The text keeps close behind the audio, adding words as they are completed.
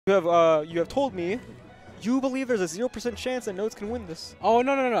You have told me you believe there's a 0% chance that Notes can win this. Oh,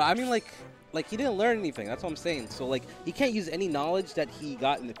 no. I mean, like he didn't learn anything. That's what I'm saying. So, like, he can't use any knowledge that he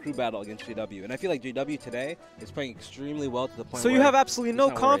got in the crew battle against JW. And I feel like JW today is playing extremely well to the point So where you have absolutely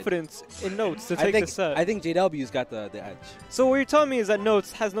no confidence in Notes to take this set. I think JW's got the edge. So what you're telling me is that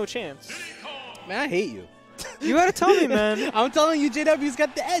Notes has no chance. Man, I hate you. You gotta tell me, man. I'm telling you, JW's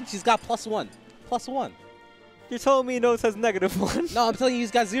got the edge. He's got +1. +1. You're telling me Notes has -1? No, I'm telling you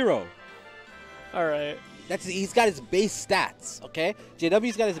he's got 0. All right. He's got his base stats, okay?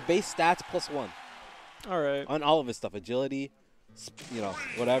 JW's got his base stats +1. All right. On all of his stuff, agility, you know,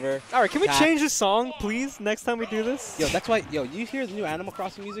 whatever. All right, can we change this song, please, next time we do this? Yo, that's why, you hear the new Animal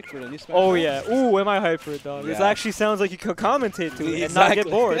Crossing music for the new Smash? Oh, yeah. Ooh, am I hyped for it, dog? Yeah. This actually sounds like you could commentate to it and not get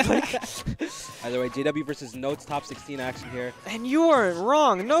bored. Either way, JW versus Notes, top 16 action here. And you aren't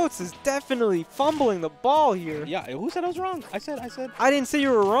wrong. Notes is definitely fumbling the ball here. Yeah, who said I was wrong? I said. I didn't say you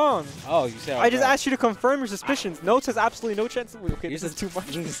were wrong. Oh, you said I was I just wrong. asked you to confirm your suspicions. Notes has absolutely no chance. Okay, this is too much.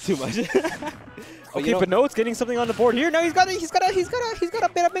 This is too much. Okay, but Notes getting something on the board here. Now he's got a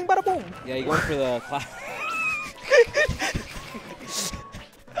bada bing bada boom. Yeah, you're going for the class.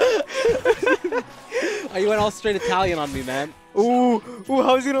 Oh, you went all straight Italian on me, man. Ooh,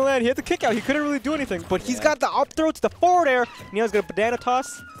 how's he gonna land? He had the kick out. He couldn't really do anything, but he's got the up throw to the forward air. And now he's got a banana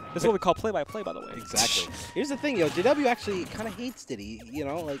toss. This is what we call play-by-play, by the way. Exactly. Here's the thing, yo. JW actually kind of hates Diddy, you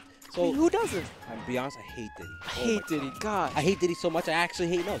know, like. So I mean, who doesn't? I'll be honest, I hate Diddy. I hate Diddy, God. I hate Diddy so much, I actually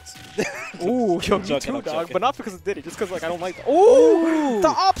hate Notes. Ooh, yo, me too, dog. But not because of Diddy, just because, like, I don't like. Ooh! The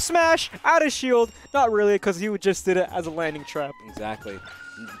up smash out of shield. Not really, because he just did it as a landing trap. Exactly.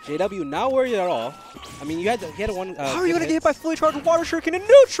 JW not worried at all. I mean, he had a one. How are you gonna get hit by fully charged water shuriken in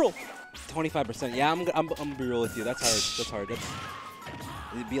neutral? 25%. Yeah, I'm gonna be real with you. That's hard.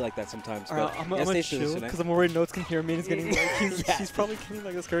 It'd be like that sometimes. But I'm gonna chill because I'm worried Notes can hear me. And he's getting like, he's probably getting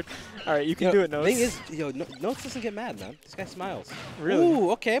like this hurt. All right, you can do it, Notes. Thing is, Notes doesn't get mad, man. This guy smiles. Really?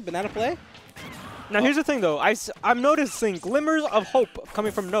 Ooh, okay, banana play. Now here's the thing, though. I'm noticing glimmers of hope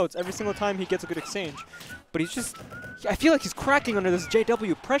coming from Notes every single time he gets a good exchange. But he's just, I feel like he's cracking under this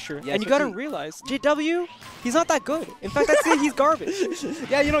JW pressure. Yeah, and you gotta realize, JW, he's not that good. In fact, I'd say he's garbage.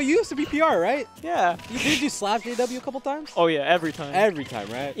 Yeah, you used to be PR, right? Yeah. Did you slap JW a couple times? Oh yeah, every time. Every time,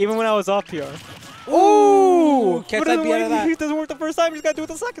 right? Even when I was off PR. Ooh! Can't side B out of that. He doesn't work the first time, he's gotta do it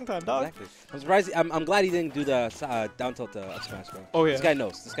the second time, dog. Exactly. I'm surprised. I'm glad he didn't do the down tilt up smash, bro. Oh yeah. This guy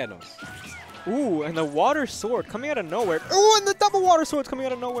knows. Ooh, and the water sword coming out of nowhere. Ooh, and the double water sword's coming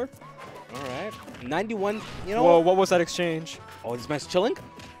out of nowhere. All right, 91. You know. Whoa, what was that exchange? Oh, this man's chilling.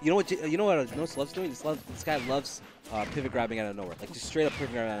 You know what Notes loves doing? This guy loves pivot grabbing out of nowhere, like just straight up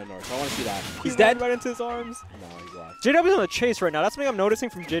pivot grabbing out of nowhere. So I want to see that. He's dead right into his arms. No, he's alive. JW's on the chase right now. That's something I'm noticing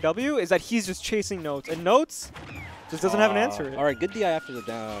from JW is that he's just chasing Notes, and Notes just doesn't have an answer. All right, good DI after the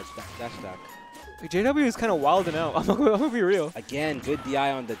dash attack. JW is kind of wilding out. I'm gonna be real. Again, good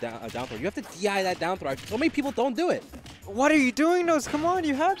DI on the down throw. You have to DI that down throw. So many people don't do it. What are you doing, Notes? Come on,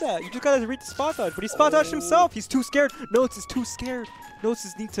 you had that. You just gotta read the spot dodge. But he spot dodged himself. He's too scared. Notes is too scared. Notes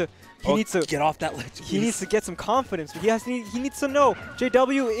needs to get off that ledge. He needs to get some confidence. He needs to know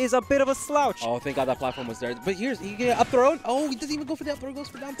JW is a bit of a slouch. Oh, thank God that platform was there. But he get up throw. Oh, he doesn't even go for the up throw. He goes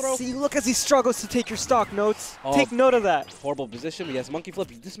for down throw. See, look as he struggles to take your stock, Notes. Oh, take note of that. Horrible position. He has monkey flip.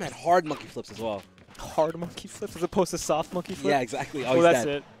 This man hard monkey flips as well. Hard monkey flips as opposed to soft monkey flips? Yeah, exactly. Oh, well, that's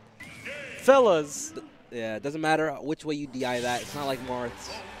it. Fellas. Yeah, it doesn't matter which way you DI that. It's not like more.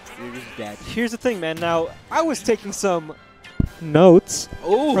 You're just dead. Here's the thing, man. Now, I was taking some notes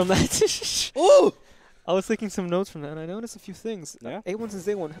from that. Ooh! I was taking some notes from that, and I noticed a few things. Yeah? A1 since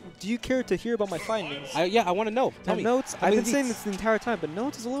A1. Do you care to hear about my findings? Yeah, I want to know. Tell me. Notes, I've been saying this the entire time, but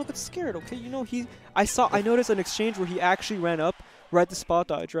Notes is a little bit scared, okay? You know, I noticed an exchange where he actually ran up right the spot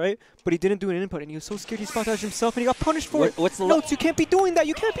dodge, right? But he didn't do an input, and he was so scared he spot dodged himself, and he got punished for it. Notes, you can't be doing that.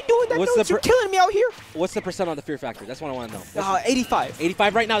 You can't be doing that, Notes. You're killing me out here. What's the percent on the fear factor? That's what I want to know. 85.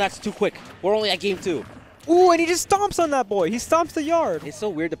 85 right now? That's too quick. We're only at game 2. Ooh, and he just stomps on that boy. He stomps the yard. It's so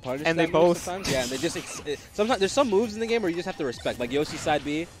weird to punish and they both. Sometimes. Yeah, and they just sometimes there's some moves in the game where you just have to respect, like Yoshi side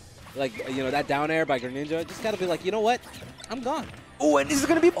B, like that down air by Greninja. Just gotta be like, you know what? I'm gone. Oh, and this is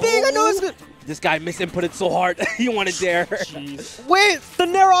gonna be big. I know it's good. This guy misinputted so hard. He wanted dare. Jeez. Wait, the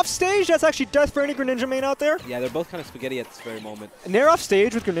Nair off stage. That's actually death for any Greninja main out there. Yeah, they're both kind of spaghetti at this very moment. Nair off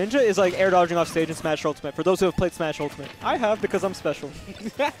stage with Greninja is like air dodging off stage in Smash Ultimate. For those who have played Smash Ultimate, I have because I'm special.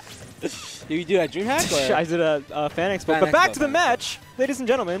 Did you do that DreamHack? Or? I did a fan expo. But back to the match, ladies and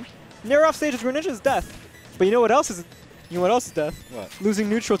gentlemen. Nair off stage with Greninja is death. But you know what else is You know what else is death? What? Losing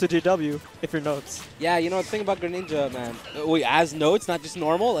neutral to JW if you're notes. Yeah, you know the thing about Greninja, man. Wait, as notes, not just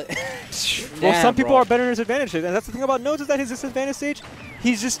normal? Well, Damn, some people bro. are better in his advantage stage, and that's the thing about notes is that his disadvantage stage,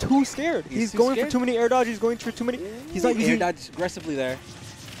 he's just too scared. He's too going scared? for too many air dodges. He's going for too many. He's not Air using. dodge aggressively there.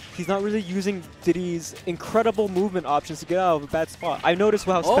 He's not really using Diddy's incredible movement options to get out of a bad spot. I noticed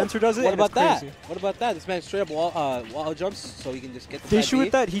how Spencer does it. What about it's that? crazy. What about that? This man straight up wall jumps so he can just get the The side issue B.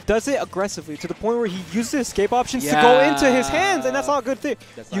 with that, he does it aggressively to the point where he uses escape options to go into his hands, and that's not a good thing.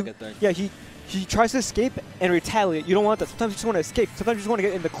 That's not a good thing. Yeah, he tries to escape and retaliate. You don't want that. Sometimes you just want to escape. Sometimes you just want to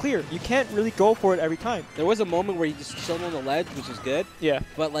get in the clear. You can't really go for it every time. There was a moment where he just chilled on the ledge, which is good. Yeah.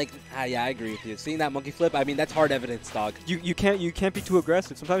 But like, yeah, I agree with you. Seeing that monkey flip, I mean, that's hard evidence, dog. You can't be too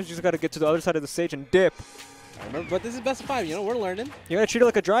aggressive. Sometimes you just got to get to the other side of the stage and dip. I remember, but this is best of 5. You know, we're learning. You got to treat it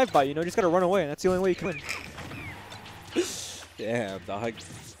like a drive-by. You know, you just got to run away, and that's the only way you can win. Damn, dog.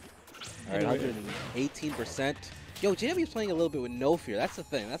 All right, Anyway. 118%. Yo, JW's playing a little bit with no fear. That's the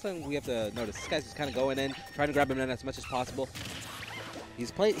thing. That's something we have to notice. This guy's just kind of going in, trying to grab banana as much as possible. He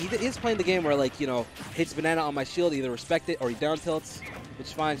is playing the game where, like, you know, hits banana on my shield, either respect it or he down tilts, which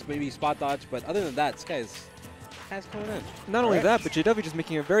is fine. Maybe spot dodge. But other than that, this guy's coming in. Not only that, but JW just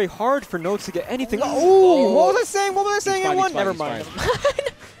making it very hard for Notes to get anything. Ooh. Oh, what was I saying? What was I saying Fine, in one? fine, Never mind.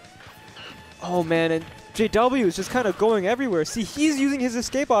 Oh, man, and JW is just kind of going everywhere. See, he's using his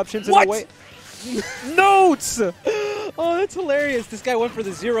escape options in a way. Notes! Oh, that's hilarious. This guy went for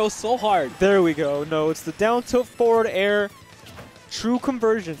the 0 so hard. There we go. No, it's the down tilt forward air. True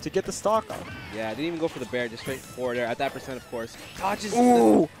conversion to get the stock off. Yeah, I didn't even go for the bear, just straight forward air. At that percent, of course. Dodges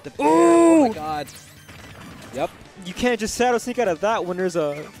Ooh. the bear. Oh, my God. Yep. You can't just shadow sneak out of that when there's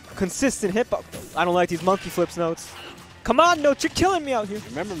a consistent hitbox. I don't like these monkey flips, Notes. Come on, Notes, you're killing me out here.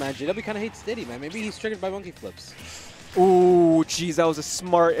 Remember, man, JW kind of hates Diddy, man. Maybe he's triggered by monkey flips. Ooh, jeez, that was a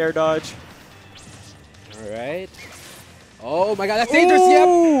smart air dodge. All right. Oh, my God, that's dangerous.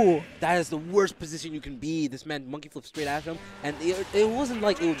 Ooh. Yep. That is the worst position you can be. This man monkey flipped straight at him. And it wasn't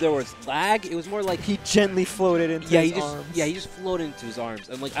like there was lag. It was more like he gently floated into his arms. Yeah, he just floated into his arms.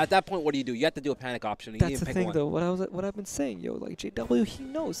 And, like, at that point, what do? You have to do a panic option. That's the thing, though. What I've been saying, yo, like JW,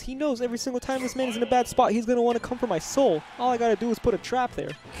 he knows every single time this man is in a bad spot, he's gonna want to come for my soul. All I gotta do is put a trap there.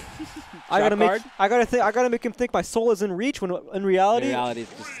 I gotta make him think my soul is in reach when in reality,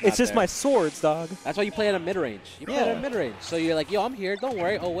 it's just my swords, dog. That's why you play at a mid range. You play at a mid range. So you're like, yo, I'm here. Don't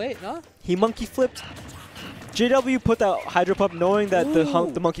worry. Oh wait, no. He monkey flipped. JW put that hydro pump knowing that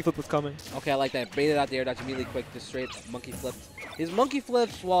the monkey flip was coming. Okay, I like that. Baited out the air dodge immediately quick, just straight monkey flipped. His monkey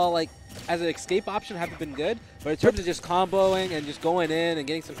flips, while like as an escape option, haven't been good. But in terms of just comboing and just going in and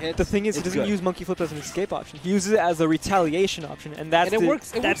getting some hits, the thing is, he doesn't use monkey flip as an escape option. He uses it as a retaliation option, and that's it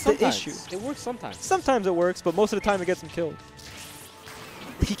works the issue. It works sometimes. Sometimes it works, but most of the time it gets him killed.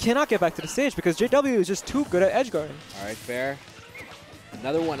 He cannot get back to the stage because JW is just too good at edge guarding. All right, fair.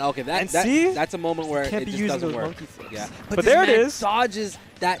 Another one. Okay, that's a moment where can't it be just using doesn't those work. monkey flips. Yeah, but there it is. Dodges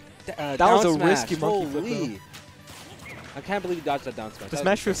that. That was a risky monkey Holy. flip. I can't believe he dodged that down smash. The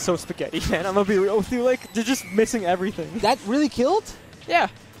smash was so spaghetti, man. I'm gonna be real with you. Like, they're just missing everything. That really killed? Yeah.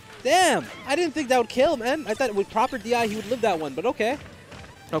 Damn. I didn't think that would kill, man. I thought with proper DI he would live that one, but okay.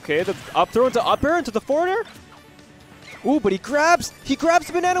 Okay, the up throw into up air into the forward air. Ooh, but he grabs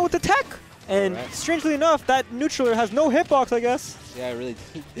the banana with the tech. And strangely enough, that neutraler has no hitbox, I guess. Yeah, really.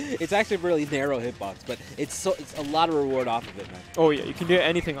 It's actually a really narrow hitbox, but it's a lot of reward off of it, man. Oh yeah, you can get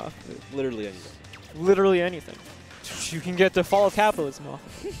anything off of it. Literally anything. Literally anything. You can get the fall of capitalism off.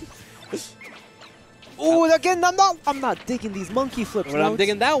 Oh, again, I'm not digging these monkey flips. When I'm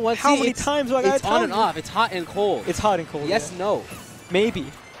digging that one, how many times do I gotta tell you? It's on and off. It's hot and cold. It's hot and cold. Yes, no. Maybe.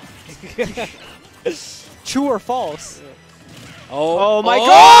 True or false? Oh my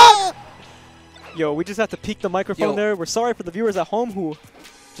God! Yo, we just have to peek the microphone there. We're sorry for the viewers at home who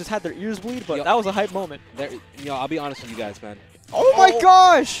just had their ears bleed, but that was a hype moment. I'll be honest with you guys, man. Oh my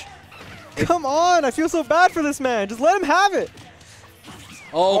gosh! Come on, I feel so bad for this man. Just let him have it.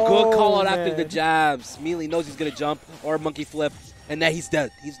 Oh, good call out after the jabs. Immediately knows he's gonna jump or monkey flip, and then he's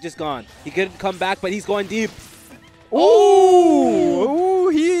dead. He's just gone. He couldn't come back, but he's going deep. Ooh,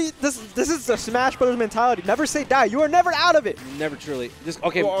 this is a Smash Brothers mentality. Never say die. You are never out of it. Never truly. Just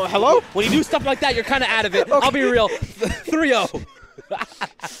okay. Hello? When you do stuff like that, you're kind of out of it. Okay. I'll be real. 3-0.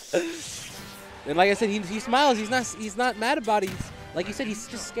 And like I said, he smiles. He's not mad about it. Like you said, he's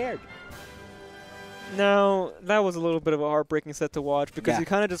just scared. No, that was a little bit of a heartbreaking set to watch because you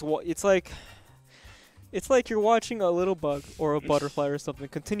kind of just it's like you're watching a little bug or a butterfly or something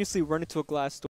continuously run into a glass door.